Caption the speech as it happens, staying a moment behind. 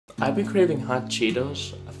I've been craving hot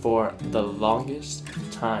Cheetos for the longest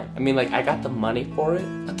time. I mean, like, I got the money for it.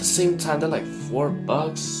 At the same time, they're like $4.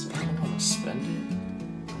 I don't want to spend it.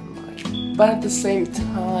 I might. But at the same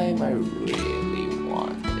time, I really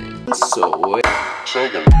want it. So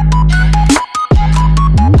second.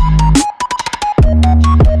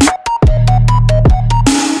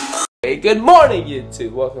 Hey, good morning,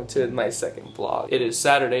 YouTube. Welcome to my second vlog. It is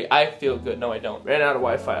Saturday. I feel good. No, I don't. Ran out of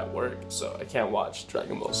Wi-Fi at work, so I can't watch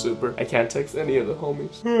Dragon Ball Super. I can't text any of the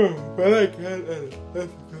homies. But I can't edit.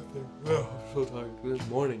 That's a good thing. Oh, I'm so tired. Good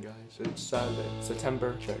morning, guys. It's Saturday,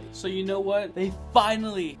 September 30th. So you know what? They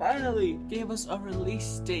finally gave us a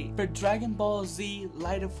release date for Dragon Ball Z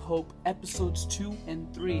Light of Hope episodes 2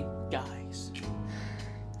 and 3, guys.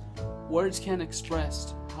 Words can't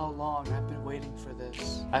express how long I've been waiting for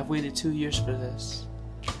this. I've waited 2 years for this.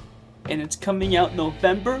 And it's coming out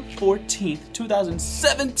November 14th,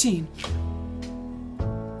 2017.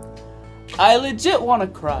 I legit want to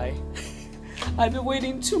cry. I've been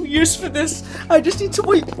waiting 2 years for this. I just need to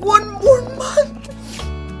wait 1 more month.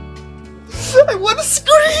 I want to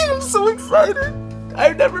scream. I'm so excited.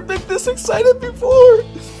 I've never been this excited before.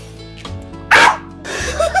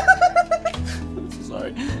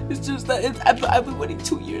 Sorry. It's just that I've been waiting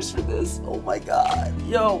 2 years for this. Oh my god.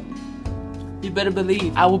 Yo, you better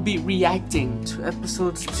believe I will be reacting to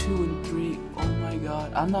episodes 2 and 3. Oh my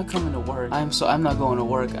god. I'm not coming to work. I'm not going to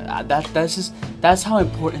work. That's how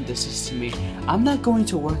important this is to me. I'm not going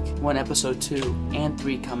to work when episode 2 and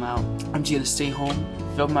 3 come out. I'm just gonna stay home,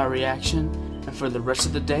 film my reaction, and for the rest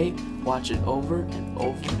of the day, watch it over and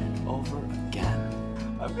over and over again.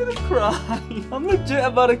 I'm gonna cry. I'm legit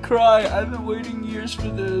about to cry. I've been waiting years for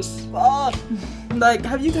this. Fuck. Like,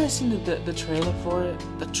 have you guys seen the trailer for it?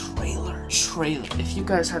 The trailer. If you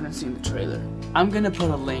guys haven't seen the trailer, I'm gonna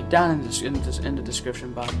put a link down in the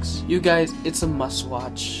description box. You guys, it's a must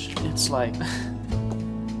watch. It's like,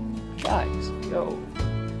 guys, yo.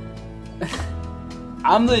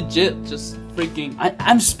 I'm legit just freaking,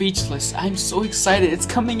 I'm speechless. I'm so excited. It's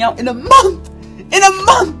coming out in a month. In a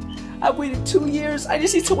month. I waited 2 years. I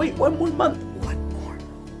just need to wait 1 more month. 1 more.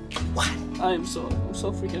 What? I'm so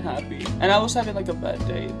freaking happy. And I was having like a bad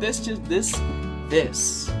day. This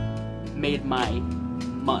made my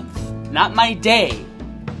month. Not my day.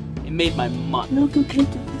 It made my month. Look who came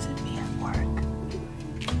to visit me at work.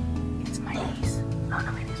 It's my niece. No,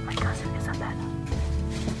 it is my cousin Isabella.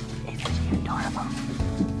 Isn't she adorable?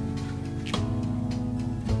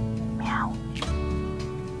 Meow.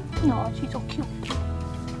 No, she's so cute.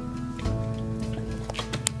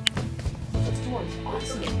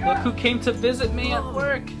 Awesome. Look who came to visit me at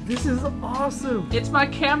work. This is awesome. It's my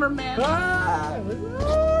cameraman.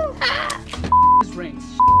 This rings.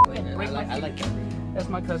 I like that ring. That's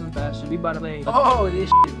my cousin Bastion. We about to play. Oh, this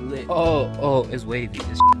shit is lit. Oh, it's wavy.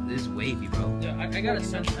 This is wavy, bro. Yeah, I gotta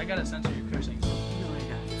censor your cursing.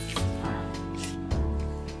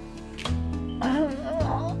 Okay,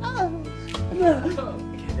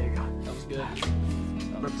 there you go. That was good.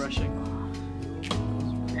 Refreshing.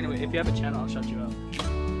 Anyway, if you have a channel, I'll shut you up.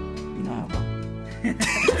 You know how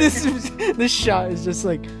this shot is just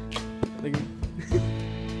like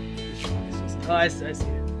oh, I see it.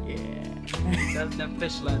 Yeah. That's the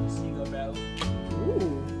fish lens. You go, bro.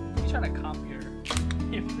 ooh. You trying to comp your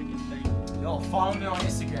freaking thing. Yo, follow me on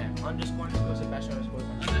Instagram. __ Sebastian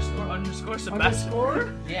 _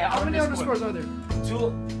 Sebastian. Yeah, How many underscores are there?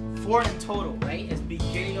 4 in total, right? It's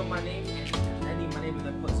beginning of my name and ending my name and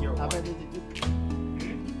then put 0. How about they do?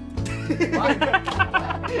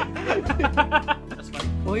 That's funny.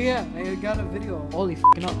 Oh yeah, I got a video. Holy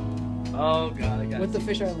f***ing up. Oh god, I got With the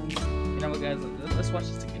fish lens. You know what, guys? Let's watch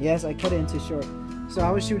this together. Yes, I cut it into short. So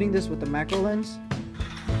I was shooting this with the macro lens.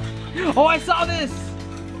 Oh, I saw this!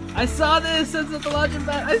 I saw this since the Lodging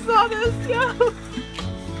Bat. I saw this, yo!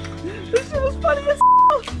 This shit was funny as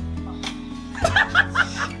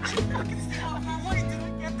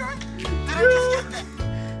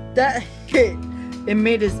That hit. It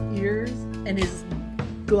made his ears and his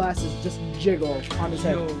glasses just jiggle on his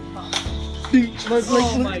head.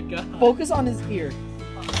 Oh my god. Focus on his ear.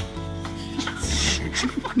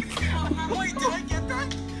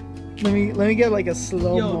 Let me get like a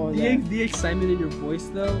slow mo. Yo, the excitement in your voice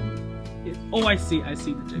though. Oh, I see the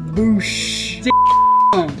jiggle. Boosh.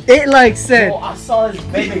 It like said. Oh, I saw this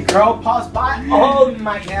baby girl pass by. Oh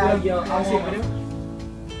my god, yo. I see a video.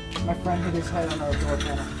 My friend hit his head on our door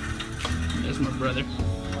panel. There's my brother,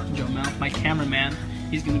 Joe Mouth, my cameraman.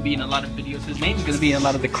 He's gonna be in a lot of videos. His name's gonna be in a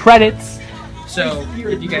lot of the credits. So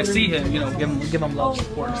if you guys see him, you know, give him love,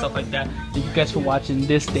 support, and stuff like that. Thank you guys for watching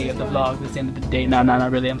this day of the vlog. This end of the day. No,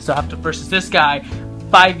 not really. I'm still have to versus this guy,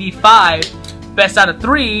 5v5. Best out of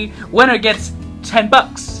 3, winner gets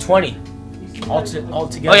 $10. 20.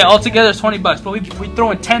 Altogether. Oh yeah, altogether it's $20. But we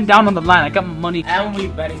throwing 10 down on the line. I got my money And we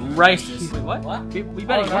betting. right here. Wait, what? What? We Oh,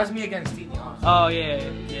 betting. that's me against Stevie. Oh yeah,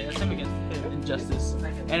 that's him against Injustice.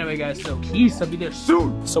 Anyway, guys, so Keys will be there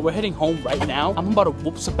soon. So we're heading home right now. I'm about to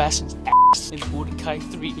whoop Sebastian's ass in Mordecai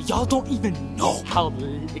 3. Y'all don't even know how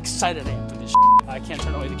excited I am for this. I can't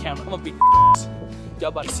turn away the camera. I'm gonna be. Y'all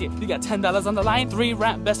about to see it. We got $10 on the line. 3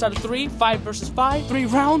 round, best out of 3. 5 versus 5. 3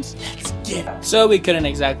 rounds. Let's get it. So we couldn't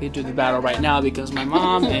exactly do the battle right now because my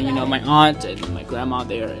mom and my aunt and my grandma,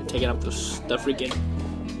 they are taking up the freaking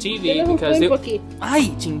TV because they. Ay,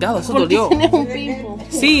 chingada, eso dolió.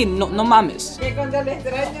 Sí, no mames.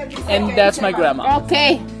 And that's my grandma.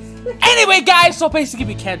 Okay. Anyway, guys, so basically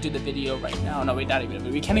we can't do the video right now. No, we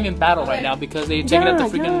can't even battle right now because they taking up the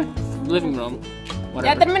freaking living room. Ya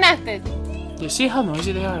Whatever. terminaste. You see how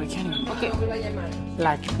noisy they are? I can't even. Okay.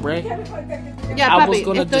 Like, Ray, Ya, I papi, was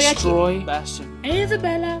gonna estoy aquí. destroy Bastion.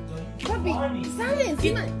 Isabella. Papi, sale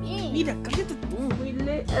encima de mí. Mira, cállate tú. We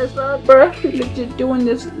lit as a bird. Legit doing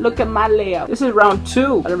this. Look at my layout. This is round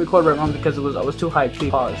 2. I didn't record right now because I was too hyped.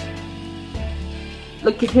 Please pause.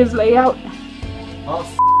 Look at his layout. Oh,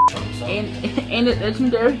 Ain't it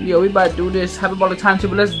legendary? Yo, we about to do this. Have a ball of time too,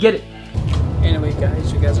 but let's get it. Anyway,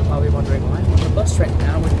 guys, you guys are probably wondering why I'm on the bus right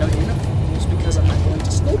now with no uniform. It's because I'm not going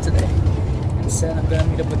to school today. Instead, I'm gonna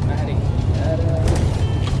meet up with Maddie at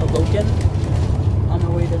Hoboken. On my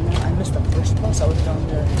way there now. I missed the first bus. I was down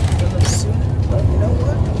there a little sooner, but you know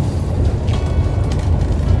what?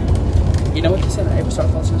 You know what they said? I ever start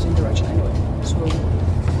following the same direction anyway. So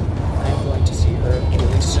I'm going to see her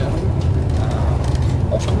really soon.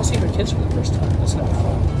 Also, I'm gonna see her kids for the first time. That's never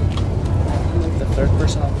fun. I'm like the 3rd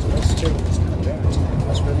person on this list too. It's kind of rare.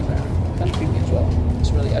 That's really rare. Kind of creepy as well.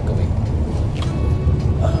 It's really echoey.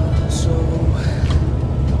 So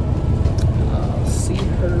I'll see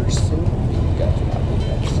her soon. You guys will probably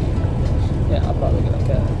get to see her. Yeah, I'll probably get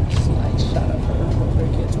like a slide shot of her with her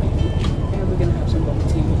kids maybe. And we're gonna have some bubble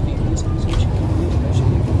tea with me and some chicken and she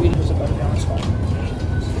can read it about it on his phone.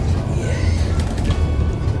 Yeah.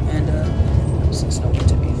 And since nowhere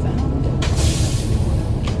to be found.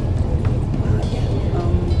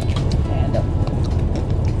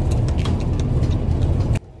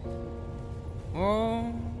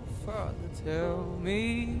 Oh, Father, tell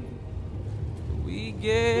me, do we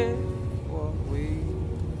get what we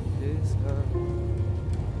deserve?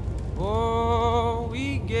 Oh,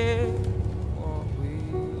 we get what we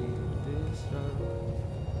deserve.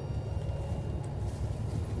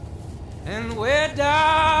 And we're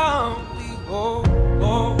down, we go,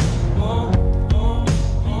 go, go, go, go.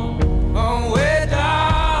 Oh, we're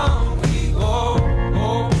down, we go,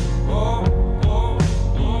 go, go, go,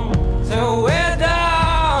 go. So we're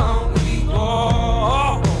down, we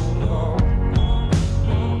go, go, go,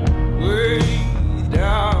 go. Way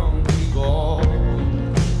down we go.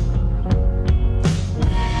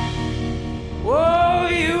 Whoa,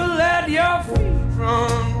 you let your feet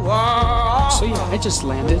run wild. So yeah, I just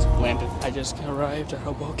landed. I just arrived at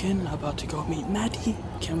Hoboken. About to go meet Maddie.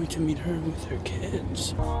 Can't wait to meet her with her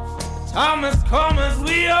kids. Time has come as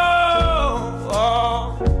we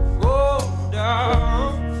all go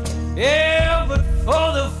down. Yeah, but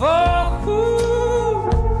for the folk who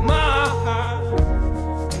mind,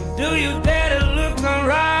 do you dare to look them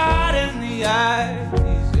right in the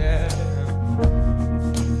eyes? Yeah.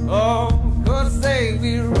 Oh, 'cause say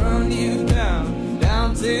we run you down,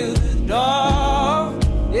 down to the door.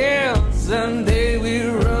 Yeah, someday we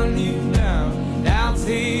run you down, down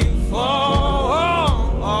till you fall.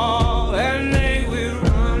 And they will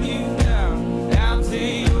run you down, down till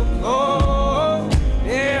you go.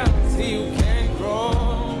 Yeah, till you can't grow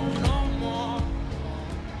no more.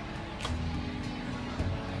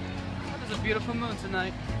 There's a beautiful moon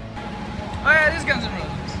tonight. Oh yeah, this Guns N'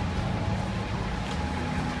 Roses.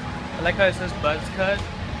 I like how it says Buzz Cut,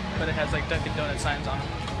 but it has like Dunkin' Donut signs on it.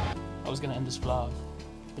 I was gonna end this vlog,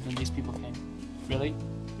 but then these people came. Really?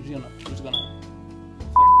 Who's gonna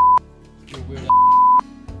you're weird. So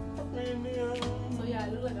yeah, I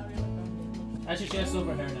look like Ariana Grande. Actually, she has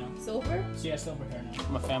silver hair now. Silver? She has silver hair now.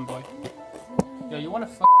 I'm a fanboy. Yo, you wanna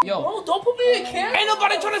yo? Oh, don't put me in camera. Ain't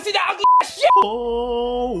nobody trying to see that ugly ass shit!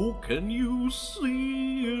 Oh, can you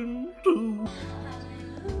see into?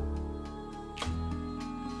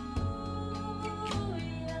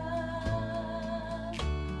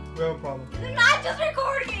 We have a problem. Did not just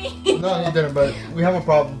record me. No, you didn't, but we have a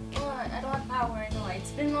problem. I don't have power. I know.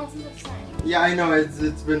 It's been long since I've signed. Yeah, I know, it's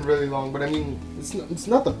been really long, but I mean, it's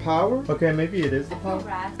not the power. Okay, maybe it is the power.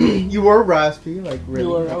 You were raspy, like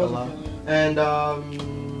really, like a lot. And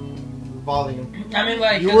volume. I mean,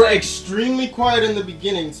 like, You were like, extremely quiet in the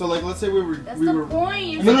beginning. So like, let's say we were. That's we the were.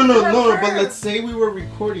 point. You're No. supposed to But let's say we were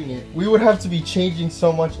recording it. We would have to be changing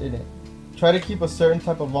so much in it. Try to keep a certain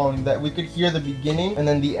type of volume that we could hear the beginning and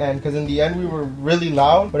then the end. Because in the end we were really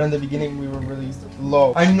loud, but in the beginning we were really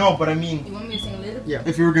low. I know, but I mean. You want me to sing a little? Yeah.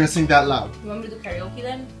 If you were gonna sing that loud. You want me to do karaoke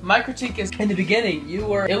then? My critique is in the beginning,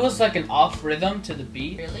 it was like an off rhythm to the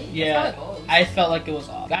beat. Really? Yeah, That's how it goes. I felt like it was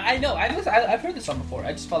off. I know, I've heard this song before.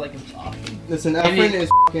 I just felt like it was off. Listen, Maybe- Efren is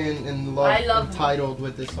f***ing in love, I love him. entitled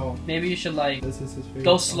with this song. Maybe you should like This is his favorite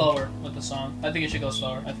go song. slower with the song. I think you should go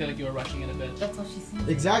slower. I feel like you were rushing it a bit. That's how she sings.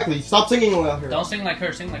 Exactly. Stop singing while her. Don't sing like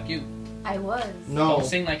her, sing like you. I was. No. Don't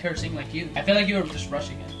sing like her, sing like you. I feel like you were just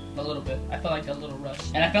rushing it a little bit. I felt like a little rush.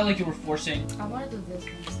 And I felt like you were forcing I want to do this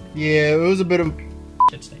one. Yeah, it was a bit of.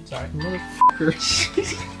 shit stain. Sorry. Motherfucker.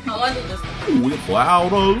 I want to do this one.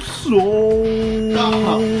 Without a soul.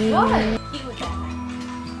 What? Keep with that.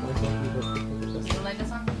 You like this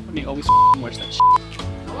song? I mean, always watch that shit.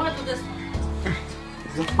 I want to do this one.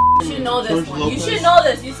 You should know this George one. Lopez. You should know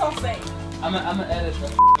this. You saw sing. I'm gonna edit the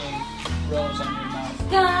rose on your mouth.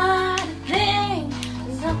 Got a thing.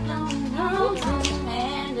 Something wrong to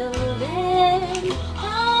handle it.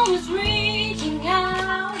 Always reaching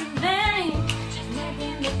out in vain. Just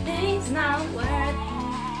making the things not worth it.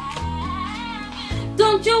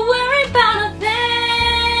 Don't you worry about a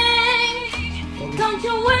thing. Don't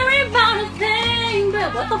you worry about a thing.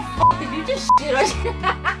 But what the fuck did you just shit on?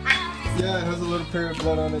 Yeah, it has a little period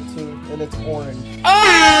blood on it too, and it's orange.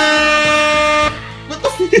 What the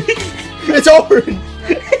f? It's orange!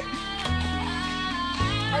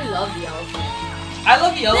 I love the elephant. I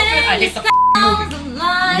love the elephant. I hate the movie. I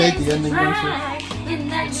hate the ending, don't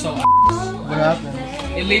you? It's so. What happened?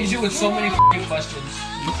 It leaves you with so many questions.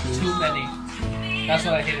 Too many. That's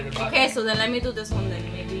what I hated about it. Okay, so then let me do this one then.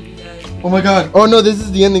 Maybe you guys. Oh my god. Oh no, this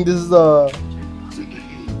is the ending. This is the.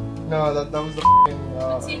 No, that was the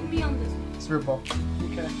Let's see me on this one. spirit ball.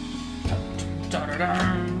 Okay.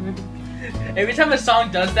 Every time a song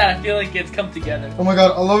does that, I feel like it's come together. Oh my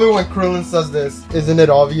god, I love it when Krillin says this. Isn't it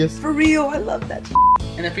obvious? For real, I love that.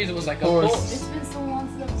 And then Frieza was like, Of of course. course. It's been so long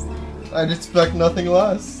since I've sang. I'd expect nothing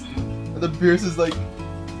less. And then Beerus is like.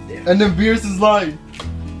 And then Beerus is like.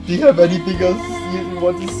 Do you have anything else you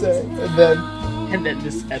want to say? And then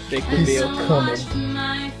this epic he's reveal. coming.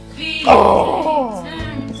 My feet Oh.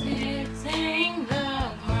 turn to hitting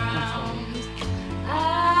the ground.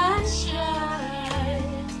 I shudder.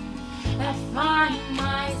 I find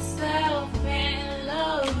myself in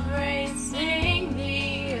love racing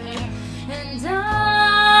the air. And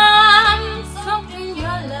I'm soaking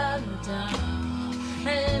your love down.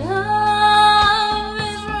 And love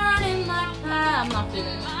is running my path. I'm not feeling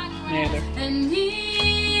it. Neither. And me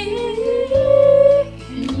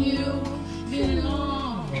and you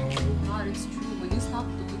belong. God, it's true. When you stop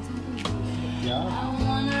doing something, Yeah. I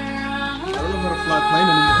wanna run. I don't know how to fly a plane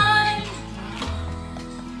anymore.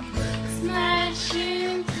 Smash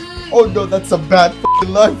into Oh no, that's a bad f***ing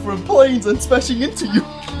line from planes and smashing into you.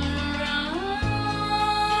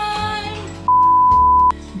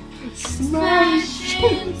 Smash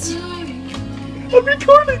into you. I'm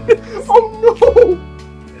recording it. Oh no.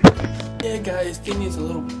 Yeah, guys, Timmy's a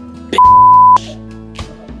little bitch.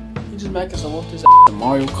 He just mad because I whooped his ass in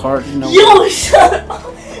Mario Kart, you know. Yo, shut up.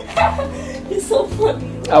 It's so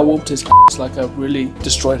funny. I whooped his ass like I really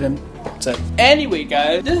destroyed him. So, anyway,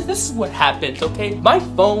 guys, this is what happened, okay? My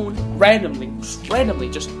phone randomly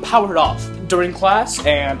just powered off during class,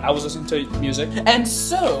 and I was listening to music, and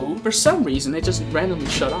so, for some reason, it just randomly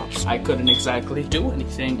shut off. I couldn't exactly do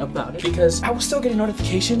anything about it, because I was still getting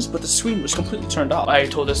notifications, but the screen was completely turned off. I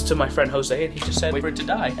told this to my friend Jose, and he just said, wait for it to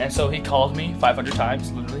die. And so he called me 500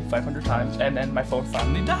 times, literally 500 times, and then my phone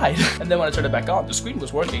finally died. And then when I turned it back on, the screen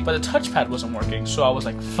was working, but the touchpad wasn't working, so I was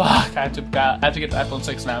like, fuck, I have to get the iPhone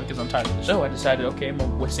 6 now, because I'm tired of it. So I decided, okay, I'm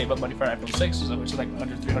gonna save up money for an iPhone 6, which is like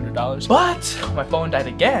 $100, $300. But my phone died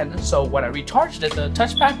again, so when I recharged it, the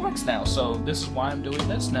touchpad works now. So this is why I'm doing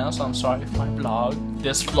this now. So I'm sorry if my vlog,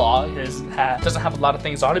 this vlog, doesn't have a lot of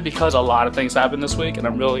things on it because a lot of things happened this week, and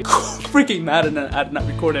I'm really freaking mad and I did not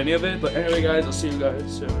record any of it. But anyway, guys, I'll see you guys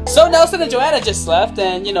soon. So Nelson and Joanna just left,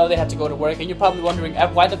 and you know they had to go to work, and you're probably wondering,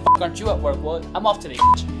 why the fuck aren't you at work? Well, I'm off today.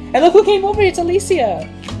 And look who came over! It's Alicia.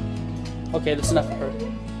 Okay, that's enough of her.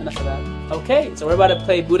 Enough of that. Okay, so we're about to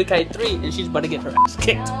play Budokai 3, and she's about to get her ass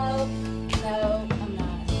kicked. No, I'm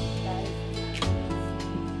not.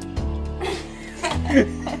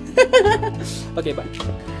 Okay, bye.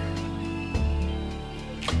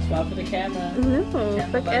 Smile for the camera. No, Camera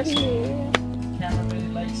fuck out likes of you. here. Camera really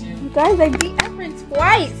likes you. Guys, I beat Efren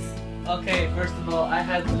twice. Okay, first of all, I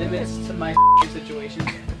had limits to my situation.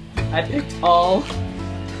 I picked all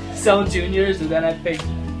Cell Juniors, and then I picked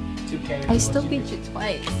 2K. I still beat you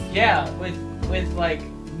twice. Yeah, with like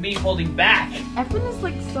me holding back. Everyone is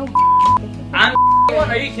like so. I'm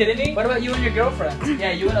Are you kidding me? What about you and your girlfriend?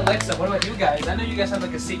 Yeah, you and Alexa. What about you guys? I know you guys have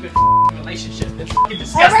like a secret relationship. It's fucking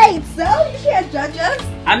disgusting. Alright, so you can't judge us.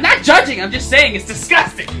 I'm not judging. I'm just saying it's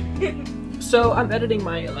disgusting. So I'm editing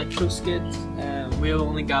my electro skits. We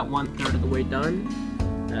only got 1/3 of the way done.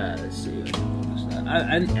 Let's see.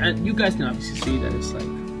 And you guys can obviously see that it's like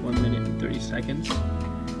 1 minute and 30 seconds.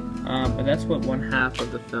 But that's what 1/2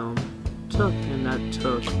 of the film took, and that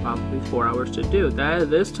took probably 4 hours to do.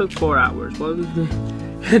 This took 4 hours. What was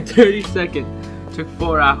the 30 seconds took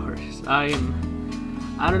 4 hours. I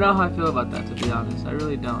don't know how I feel about that, to be honest. I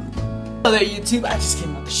really don't. Hello there, YouTube. I just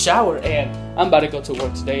came out the shower and I'm about to go to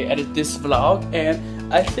work today, edit this vlog,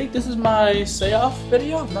 and I think this is my say-off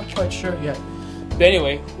video. I'm not quite sure yet. But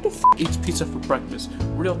anyway, who the f eats pizza for breakfast?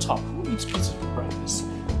 Real talk, who eats pizza for breakfast?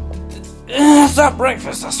 It's not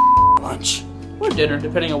breakfast, that's lunch. Or dinner,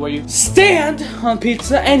 depending on where you stand on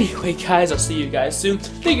pizza. Anyway, guys, I'll see you guys soon.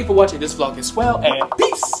 Thank you for watching this vlog as well, and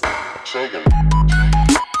peace!